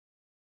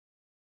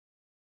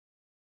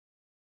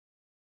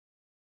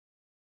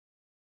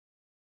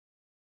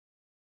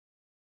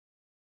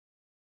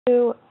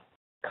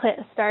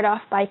start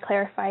off by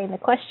clarifying the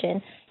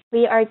question.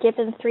 We are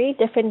given 3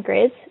 different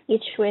grids,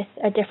 each with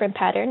a different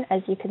pattern,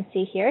 as you can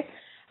see here.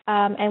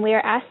 And we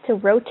are asked to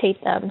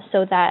rotate them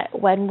so that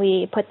when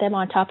we put them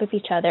on top of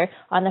each other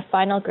on the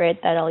final grid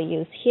that I'll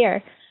use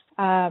here,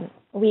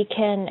 we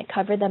can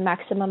cover the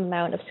maximum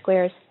amount of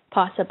squares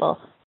possible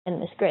in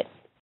this grid.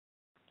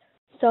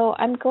 So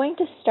I'm going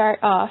to start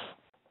off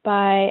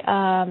by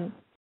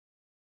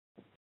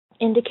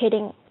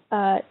indicating,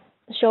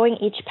 showing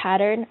each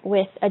pattern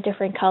with a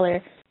different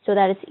color so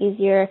that it's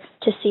easier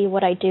to see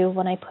what I do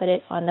when I put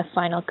it on the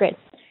final grid.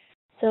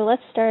 So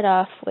let's start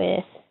off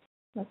with,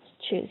 let's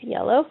choose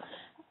yellow.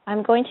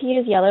 I'm going to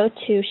use yellow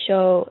to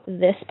show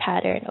this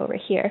pattern over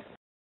here.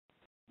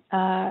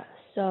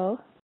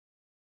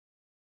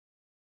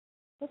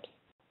 Oops,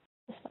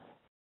 this one.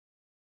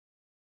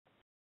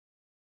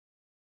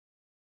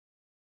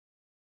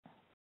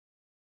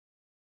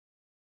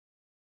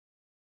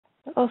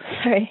 Oh,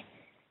 sorry.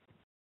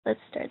 Let's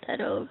start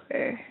that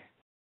over.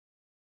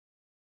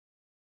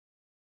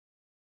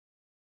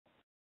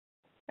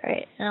 All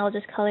right, and I'll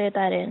just color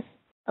that in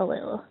a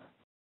little.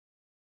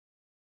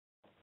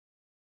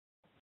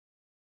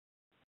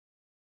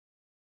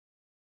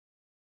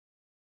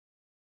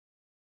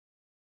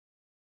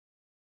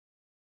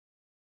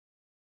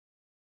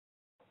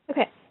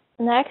 Okay,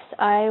 next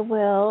I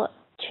will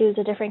choose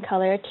a different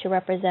color to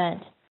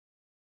represent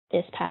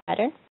this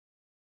pattern.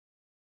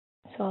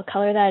 So I'll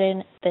color that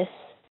in this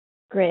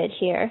grid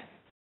here.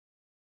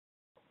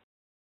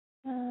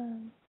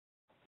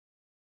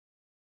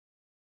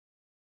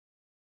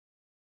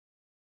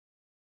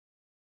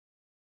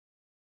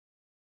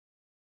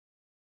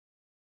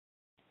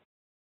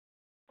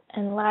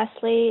 And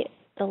lastly,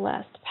 the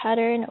last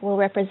pattern will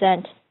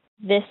represent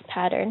this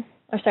pattern,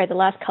 or sorry, the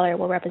last color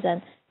will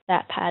represent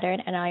that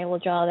pattern, and I will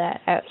draw that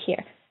out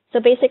here.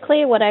 So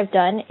basically what I've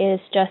done is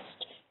just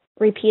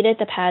repeated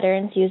the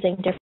patterns using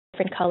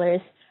different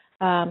colors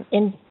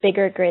in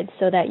bigger grids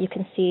so that you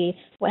can see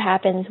what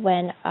happens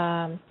when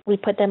we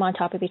put them on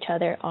top of each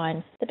other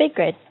on the big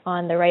grid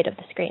on the right of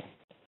the screen.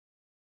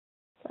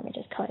 So let me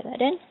just color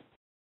that in.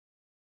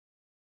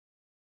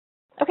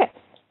 Okay,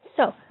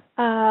 so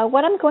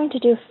what I'm going to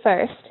do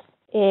first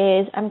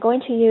is I'm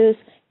going to use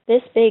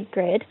this big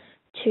grid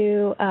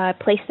to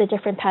place the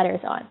different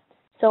patterns on.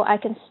 So I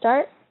can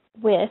start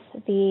with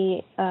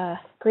the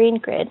green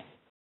grid.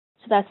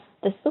 So that's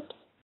this, oops.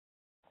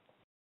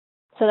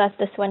 So that's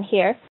this one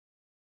here.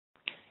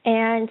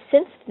 And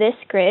since this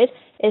grid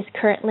is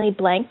currently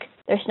blank,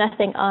 there's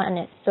nothing on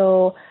it.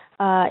 So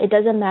it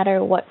doesn't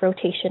matter what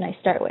rotation I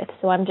start with.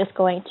 So I'm just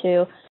going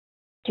to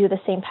do the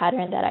same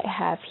pattern that I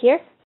have here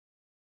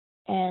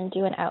and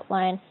do an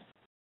outline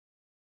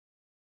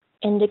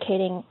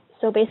indicating,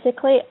 so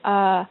basically,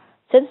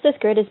 since this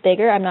grid is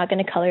bigger, I'm not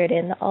going to color it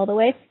in all the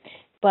way,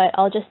 but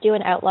I'll just do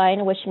an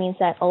outline, which means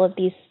that all of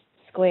these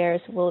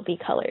squares will be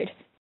colored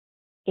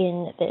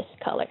in this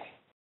color.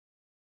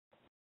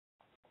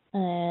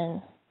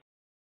 And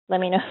let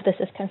me know if this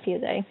is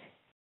confusing.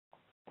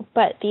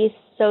 But these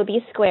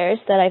squares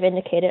that I've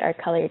indicated are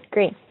colored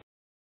green.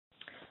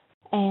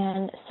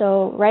 And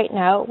so right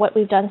now, what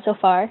we've done so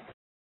far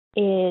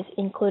is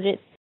included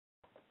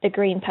the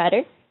green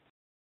pattern.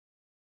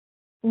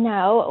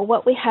 Now,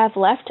 what we have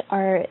left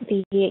are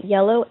the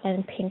yellow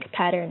and pink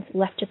patterns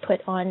left to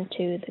put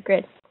onto the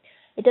grid.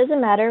 It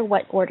doesn't matter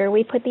what order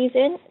we put these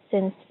in,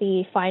 since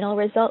the final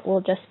result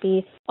will just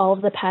be all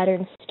of the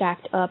patterns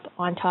stacked up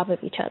on top of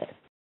each other.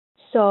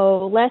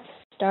 So let's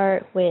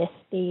start with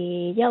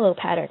the yellow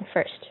pattern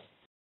first.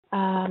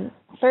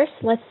 First,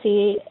 let's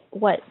see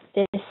what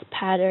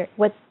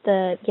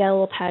the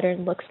yellow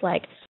pattern looks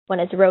like when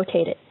it's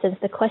rotated, since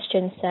the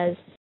question says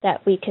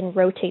that we can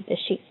rotate the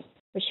sheets,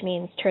 which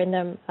means turn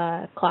them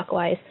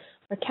clockwise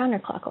or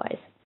counterclockwise.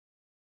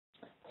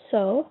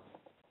 So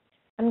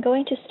I'm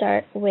going to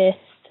start with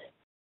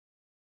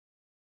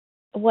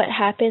what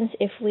happens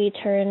if we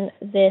turn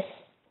this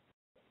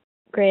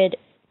grid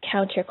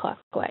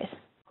counterclockwise.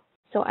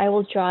 So I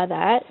will draw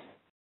that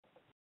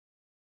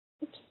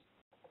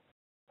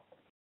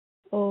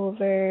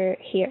over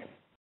here.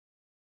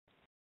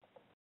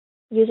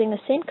 Using the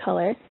same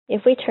color,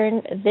 if we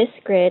turn this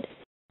grid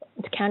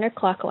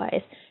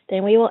counterclockwise,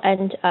 then we will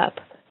end up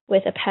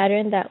with a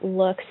pattern that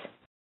looks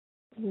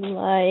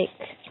like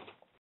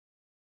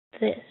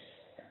this.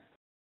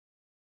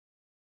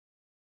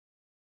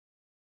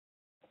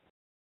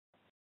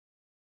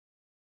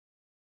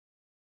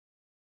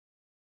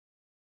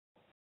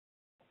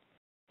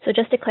 So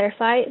just to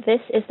clarify, this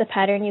is the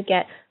pattern you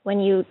get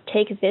when you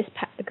take this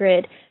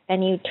grid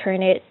and you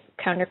turn it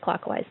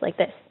counterclockwise like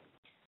this.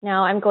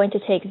 Now I'm going to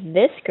take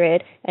this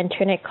grid and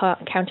turn it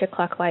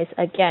counterclockwise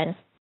again,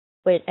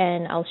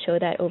 and I'll show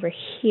that over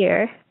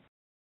here.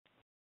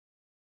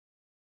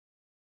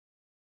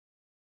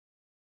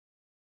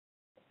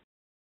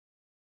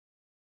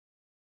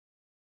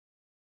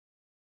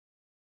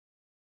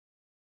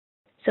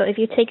 So if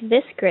you take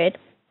this grid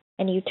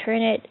and you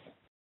turn it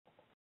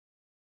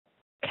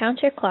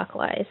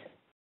counterclockwise,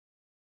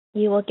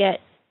 you will get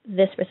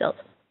this result.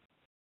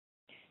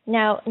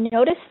 Now,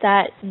 notice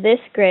that this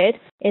grid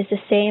is the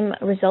same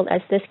result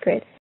as this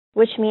grid,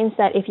 which means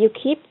that if you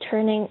keep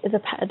turning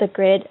the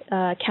grid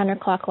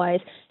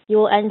counterclockwise, you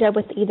will end up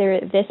with either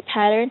this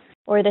pattern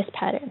or this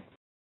pattern.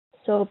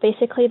 So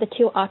basically, the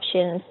two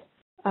options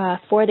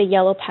for the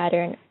yellow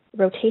pattern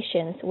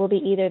rotations will be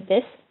either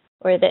this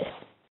or this,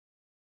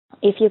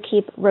 if you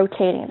keep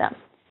rotating them.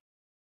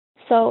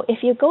 So if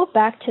you go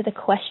back to the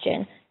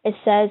question, it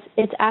says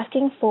it's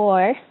asking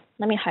for,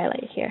 let me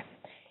highlight it here.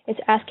 It's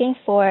asking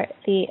for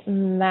the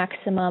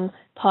maximum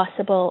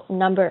possible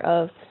number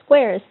of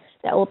squares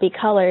that will be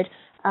colored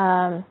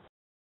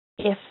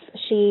if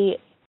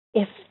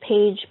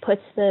Paige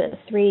puts the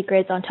three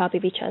grids on top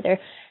of each other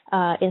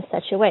in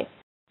such a way.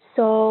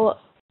 So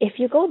if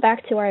you go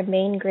back to our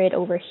main grid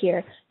over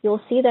here,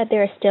 you'll see that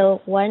there are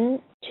still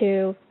 1,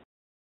 2,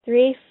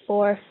 3,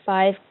 4,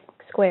 5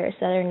 squares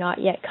that are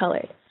not yet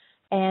colored,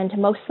 and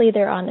mostly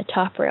they're on the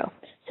top row.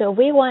 So if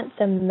we want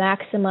the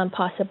maximum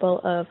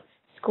possible of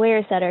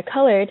squares that are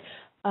colored,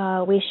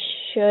 we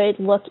should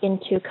look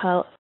into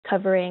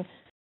covering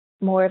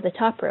more of the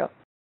top row.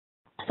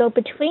 So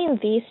between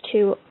these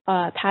two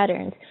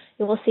patterns,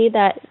 you will see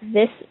that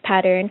this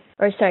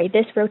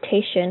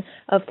rotation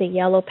of the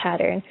yellow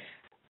pattern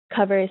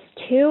covers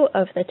two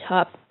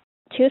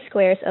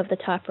squares of the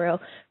top row,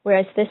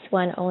 whereas this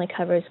one only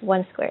covers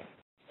one square.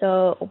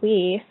 So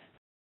we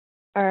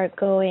are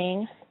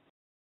going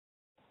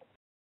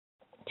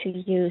to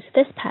use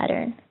this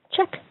pattern.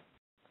 Check.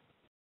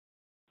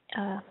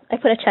 I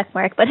put a check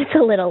mark, but it's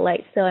a little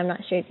light, so I'm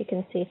not sure if you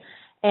can see.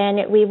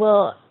 And we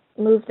will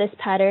move this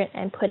pattern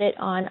and put it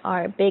on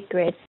our big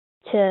grid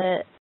to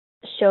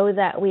show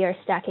that we are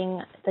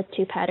stacking the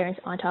two patterns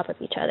on top of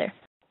each other.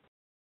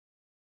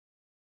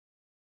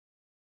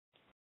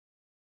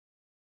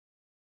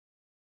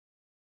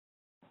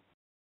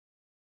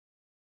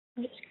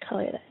 I'll just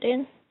color that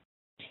in.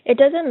 It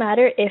doesn't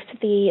matter if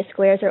the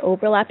squares are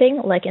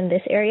overlapping, like in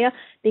this area,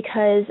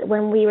 because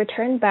when we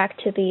return back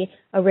to the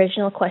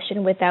original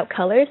question without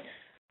colors,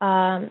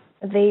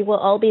 they will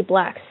all be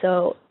black.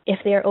 So if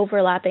they are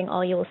overlapping,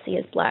 all you will see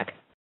is black.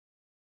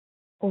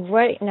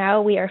 Right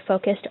now, we are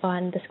focused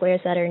on the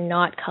squares that are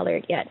not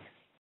colored yet.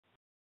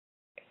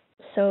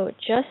 So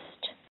just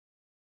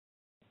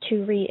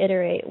to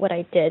reiterate what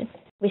I did,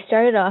 we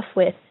started off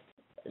with,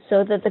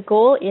 so that the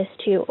goal is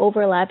to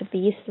overlap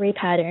these three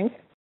patterns.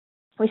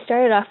 We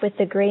started off with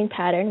the green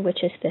pattern,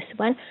 which is this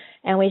one,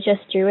 and we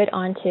just drew it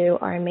onto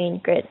our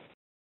main grid.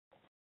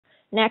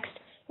 Next,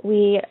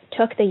 we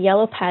took the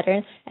yellow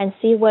pattern and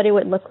see what it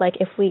would look like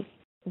if we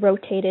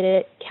rotated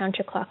it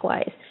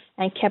counterclockwise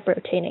and kept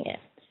rotating it.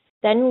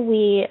 Then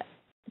we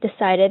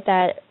decided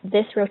that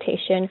this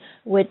rotation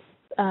would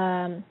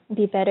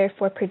be better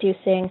for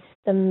producing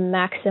the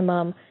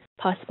maximum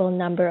possible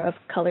number of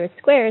colored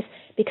squares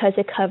because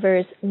it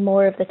covers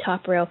more of the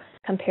top row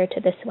compared to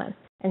this one.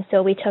 And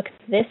so we took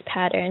this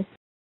pattern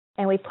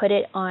and we put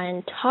it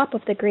on top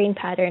of the green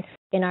pattern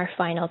in our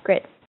final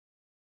grid.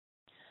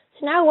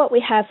 So now what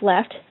we have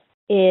left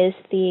is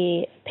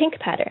the pink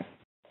pattern,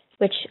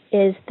 which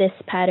is this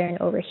pattern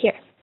over here.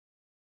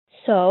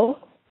 So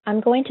I'm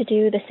going to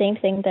do the same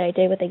thing that I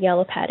did with the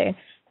yellow pattern,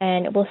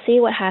 and we'll see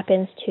what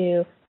happens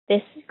to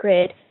this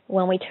grid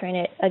when we turn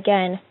it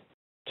again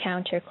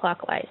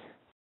counterclockwise.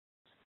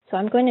 So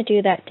I'm going to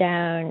do that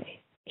down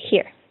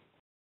here.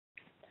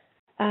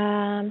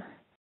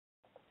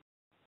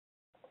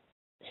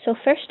 So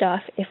first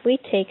off, if we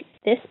take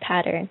this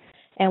pattern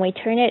and we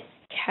turn it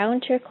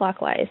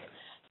counterclockwise,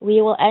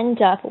 we will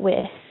end up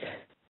with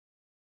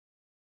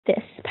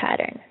this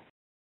pattern.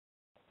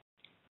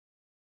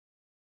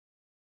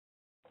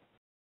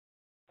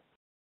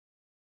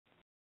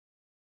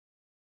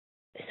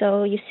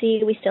 So you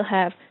see we still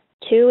have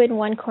 2 in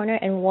one corner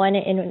and 1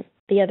 in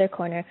the other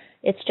corner.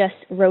 It's just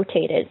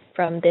rotated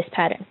from this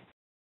pattern.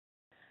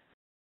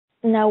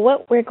 Now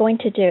what we're going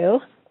to do,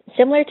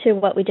 similar to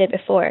what we did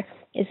before,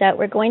 is that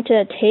we're going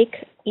to take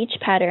each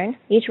pattern,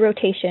 each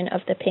rotation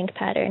of the pink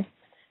pattern,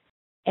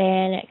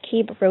 and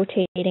keep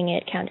rotating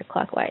it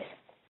counterclockwise.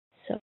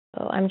 So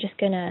I'm just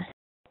going to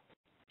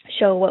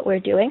show what we're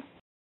doing.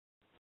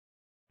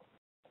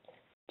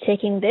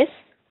 Taking this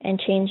and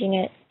changing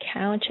it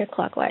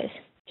counterclockwise,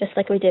 just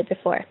like we did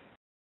before.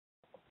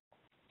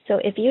 So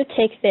if you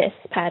take this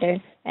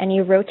pattern and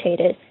you rotate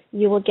it,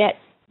 you will get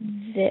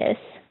this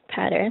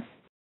pattern.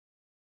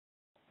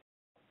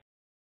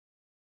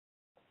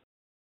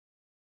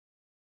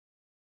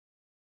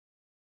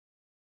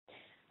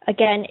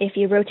 Again, if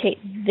you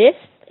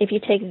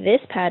take this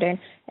pattern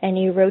and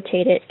you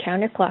rotate it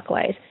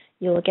counterclockwise,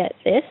 you will get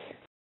this.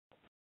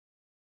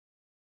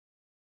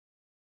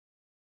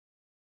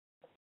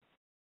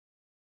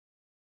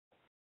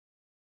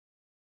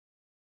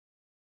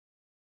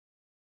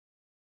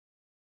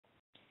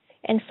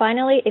 And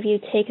finally, if you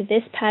take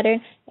this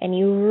pattern and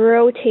you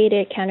rotate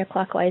it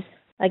counterclockwise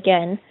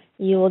again,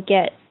 you will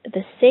get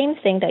the same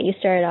thing that you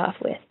started off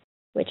with,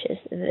 which is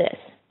this.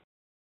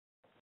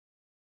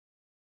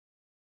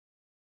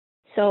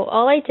 So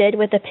all I did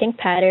with the pink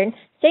pattern,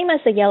 same as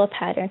the yellow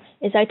pattern,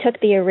 is I took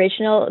the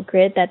original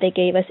grid that they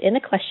gave us in the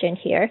question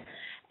here,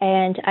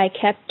 and I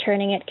kept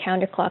turning it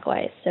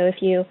counterclockwise. So if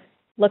you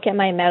look at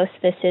my mouse,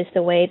 this is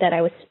the way that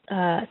I was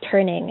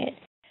turning it.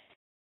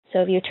 So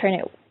if you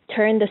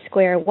turn the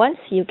square once,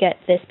 you get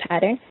this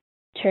pattern.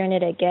 Turn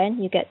it again,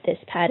 you get this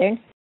pattern.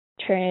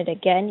 Turn it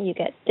again, you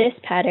get this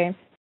pattern.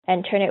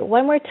 And turn it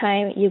one more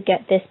time, you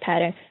get this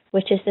pattern,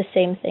 which is the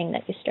same thing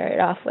that you started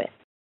off with.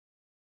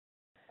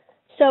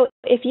 So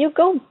if you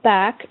go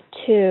back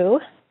to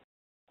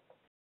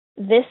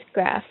this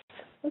graph,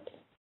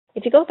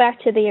 if you go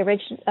back to the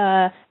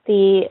original,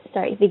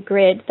 the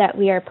grid that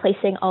we are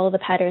placing all of the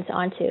patterns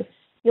onto,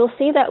 you'll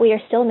see that we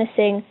are still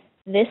missing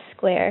this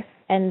square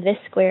and this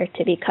square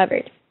to be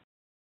covered.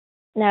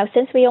 Now,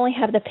 since we only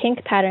have the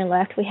pink pattern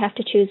left, we have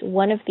to choose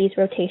one of these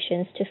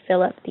rotations to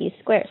fill up these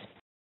squares.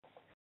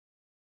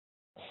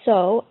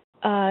 So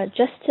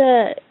just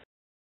to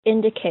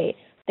indicate,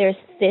 there's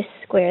this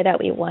square that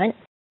we want,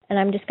 and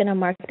I'm just going to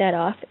mark that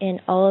off in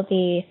all of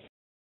the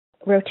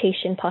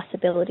rotation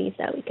possibilities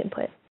that we can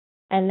put.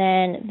 And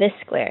then this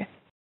square,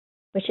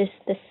 which is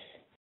this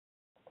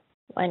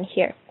one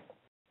here.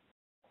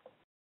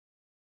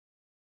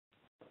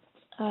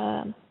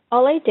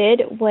 All I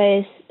did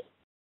was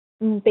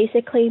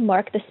basically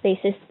mark the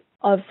spaces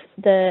of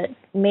the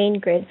main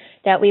grid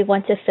that we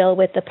want to fill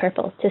with the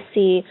purple to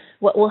see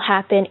what will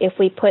happen if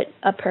we put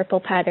a purple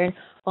pattern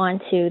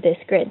onto this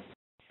grid.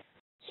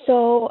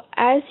 So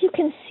as you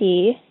can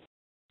see,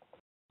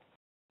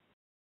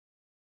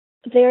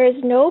 there is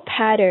no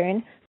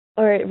pattern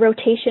or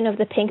rotation of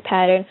the pink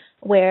pattern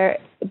where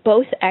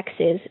both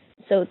x's,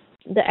 so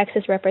the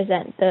x's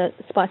represent the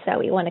spots that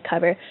we want to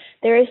cover,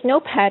 there is no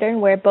pattern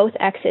where both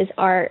x's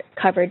are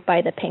covered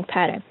by the pink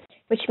pattern,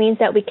 which means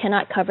that we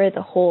cannot cover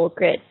the whole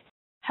grid.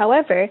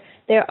 However,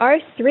 there are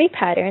three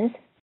patterns,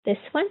 this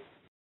one,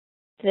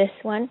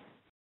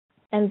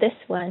 and this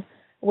one,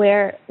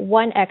 where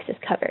one x is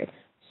covered.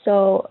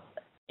 So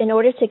in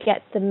order to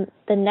get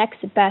the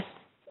next best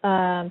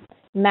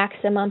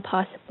maximum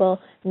possible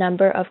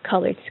number of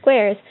colored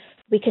squares,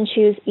 we can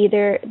choose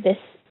either this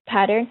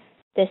pattern,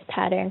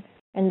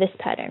 and this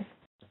pattern.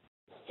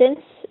 Since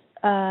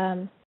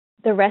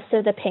the rest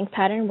of the pink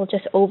pattern will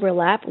just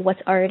overlap what's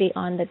already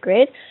on the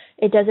grid,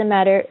 it doesn't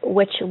matter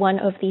which one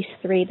of these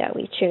three that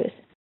we choose.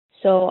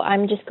 So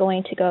I'm just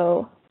going to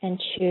go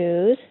and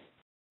choose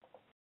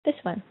this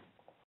one.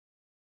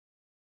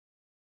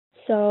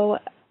 So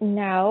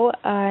now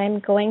I'm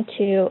going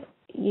to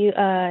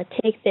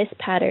take this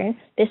pattern,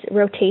 this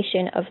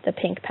rotation of the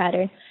pink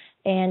pattern,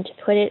 and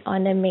put it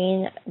on the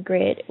main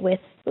grid with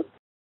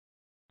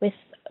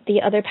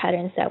the other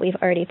patterns that we've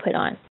already put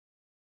on.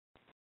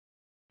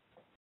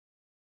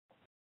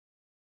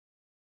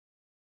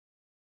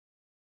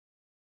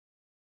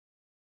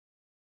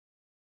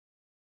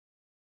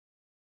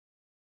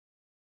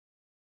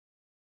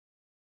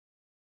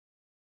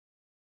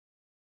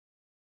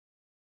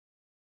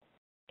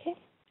 Okay,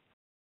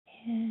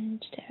 and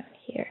down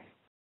here.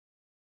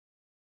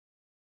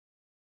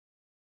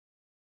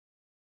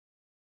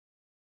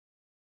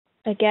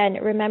 Again,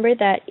 remember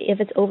that if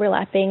it's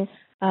overlapping,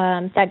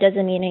 that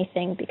doesn't mean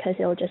anything because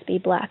it'll just be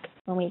black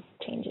when we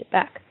change it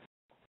back.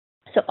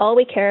 So all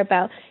we care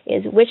about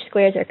is which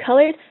squares are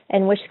colored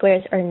and which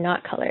squares are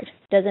not colored.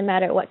 Doesn't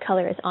matter what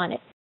color is on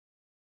it.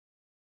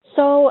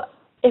 So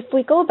if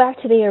we go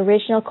back to the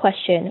original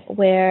question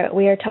where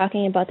we are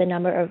talking about the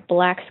number of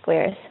black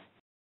squares,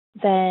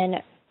 then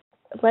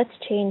let's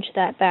change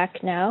that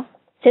back now.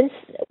 Since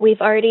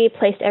we've already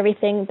placed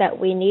everything that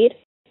we need,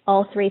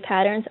 all three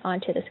patterns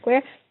onto the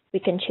square, we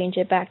can change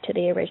it back to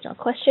the original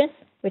question,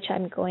 which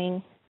I'm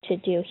going to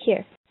do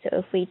here. So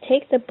if we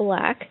take the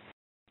black,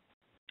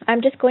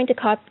 I'm just going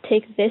to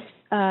take this,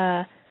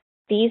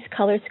 these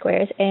colored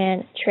squares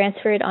and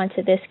transfer it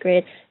onto this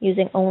grid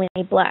using only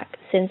black,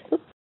 since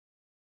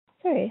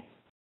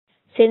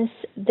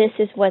this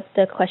is what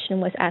the question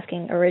was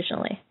asking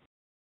originally.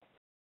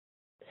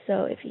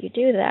 So if you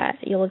do that,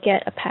 you'll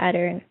get a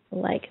pattern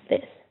like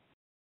this.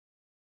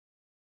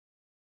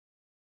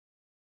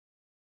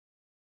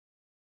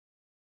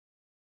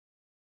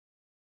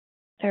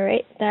 All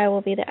right, that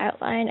will be the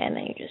outline, and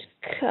then you just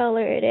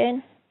color it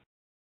in.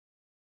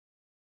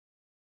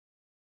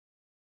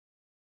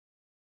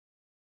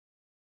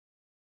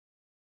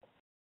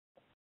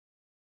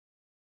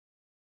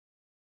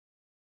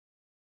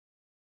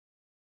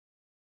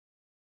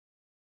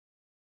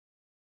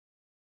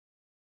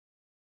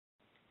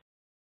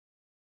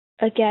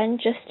 Again,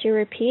 just to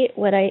repeat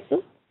what I,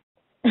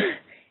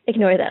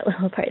 ignore that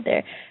little part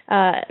there.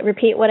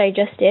 Repeat what I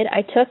just did.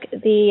 I took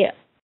the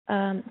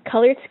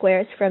colored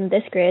squares from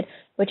this grid,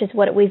 which is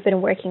what we've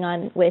been working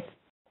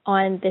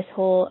on this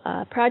whole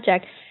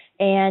project,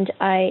 and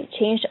I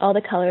changed all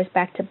the colors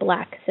back to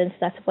black since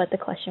that's what the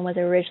question was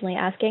originally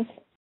asking.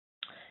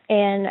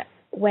 And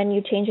when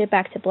you change it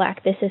back to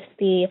black, this is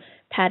the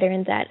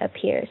pattern that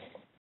appears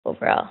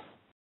overall.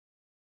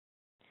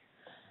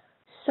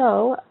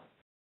 So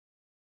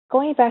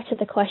going back to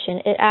the question,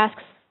 it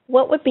asks,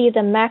 what would be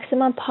the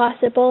maximum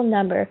possible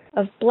number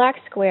of black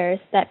squares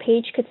that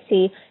Paige could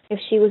see if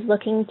she was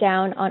looking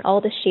down on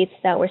all the sheets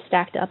that were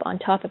stacked up on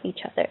top of each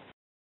other?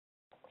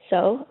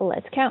 So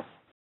let's count.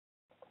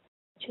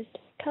 Choose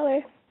a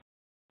color.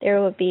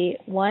 There would be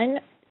 1,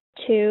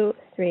 2,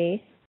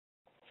 3,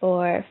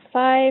 4,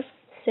 5,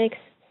 6,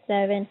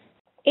 7,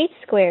 8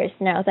 squares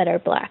now that are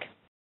black,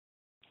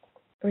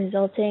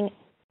 resulting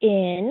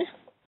in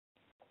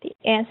the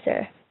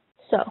answer.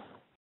 So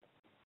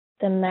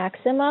the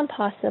maximum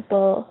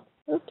possible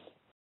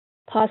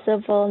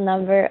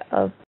number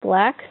of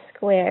black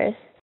squares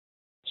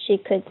she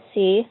could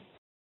see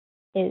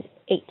is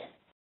 8,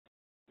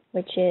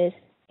 which is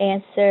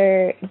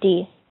answer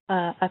D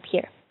up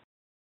here.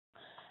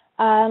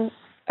 All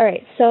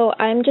right, so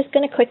I'm just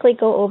going to quickly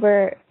go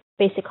over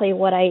basically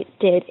what I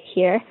did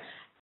here.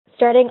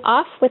 Starting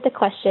off with the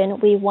question,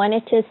 we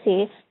wanted to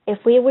see if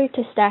we were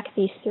to stack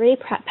these 3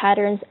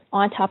 patterns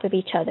on top of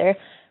each other,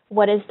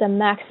 what is the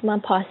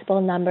maximum possible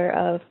number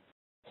of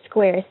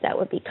squares that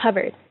would be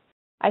covered?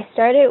 I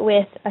started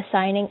with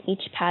assigning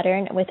each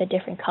pattern with a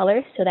different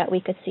color so that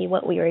we could see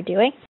what we were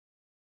doing.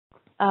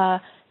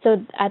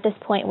 So at this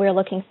point, we're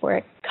looking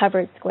for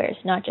covered squares,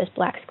 not just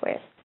black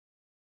squares.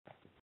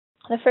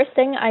 The first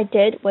thing I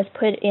did was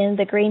put in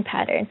the green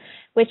pattern,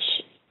 which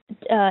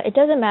it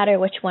doesn't matter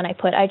which one I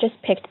put. I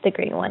just picked the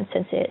green one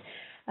since it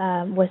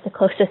was the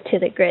closest to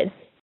the grid.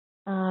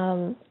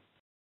 And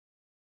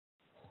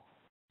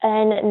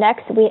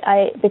next,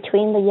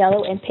 between the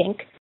yellow and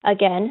pink,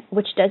 again,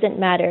 which doesn't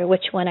matter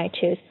which one I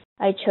choose,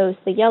 I chose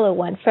the yellow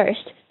one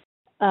first.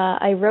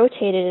 I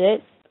rotated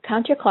it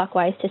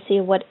counterclockwise to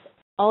see what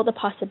all the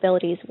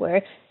possibilities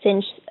were,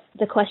 since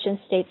the question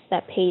states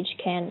that Paige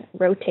can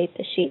rotate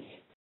the sheets.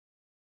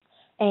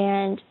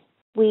 And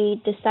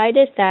we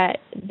decided that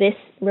this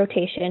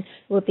rotation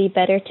would be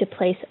better to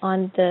place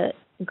on the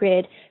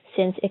grid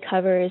since it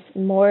covers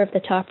more of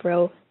the top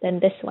row than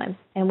this one,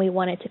 and we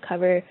wanted to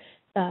cover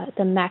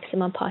the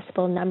maximum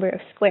possible number of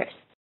squares.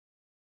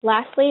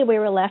 Lastly, we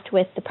were left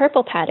with the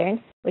purple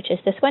pattern, which is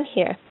this one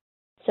here.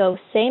 So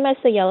same as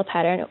the yellow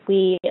pattern,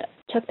 we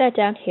took that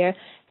down here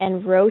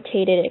and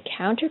rotated it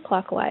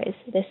counterclockwise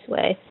this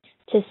way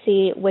to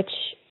see which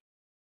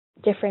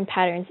different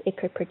patterns it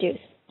could produce.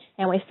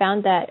 And we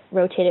found that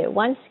rotated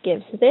once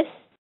gives this,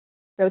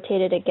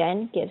 rotated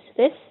again gives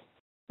this,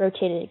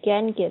 rotated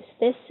again gives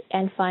this,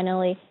 and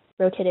finally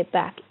rotated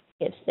back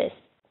gives this.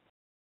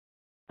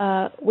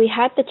 We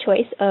had the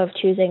choice of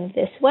choosing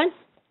this one,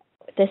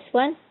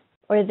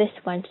 or this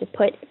one to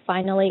put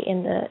finally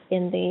in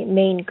the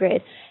main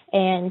grid,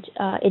 and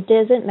it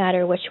doesn't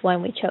matter which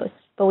one we chose,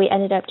 but we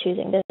ended up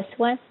choosing this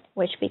one,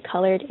 which we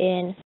colored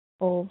in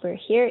over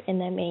here in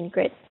the main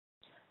grid.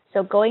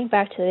 So going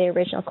back to the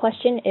original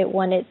question, it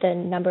wanted the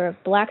number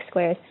of black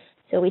squares,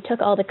 so we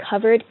took all the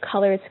covered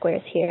colored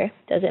squares here,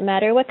 doesn't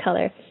matter what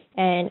color,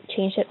 and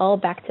changed it all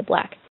back to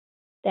black.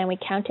 Then we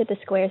counted the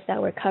squares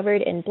that were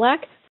covered in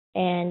black,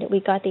 and we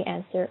got the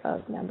answer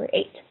of number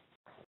 8.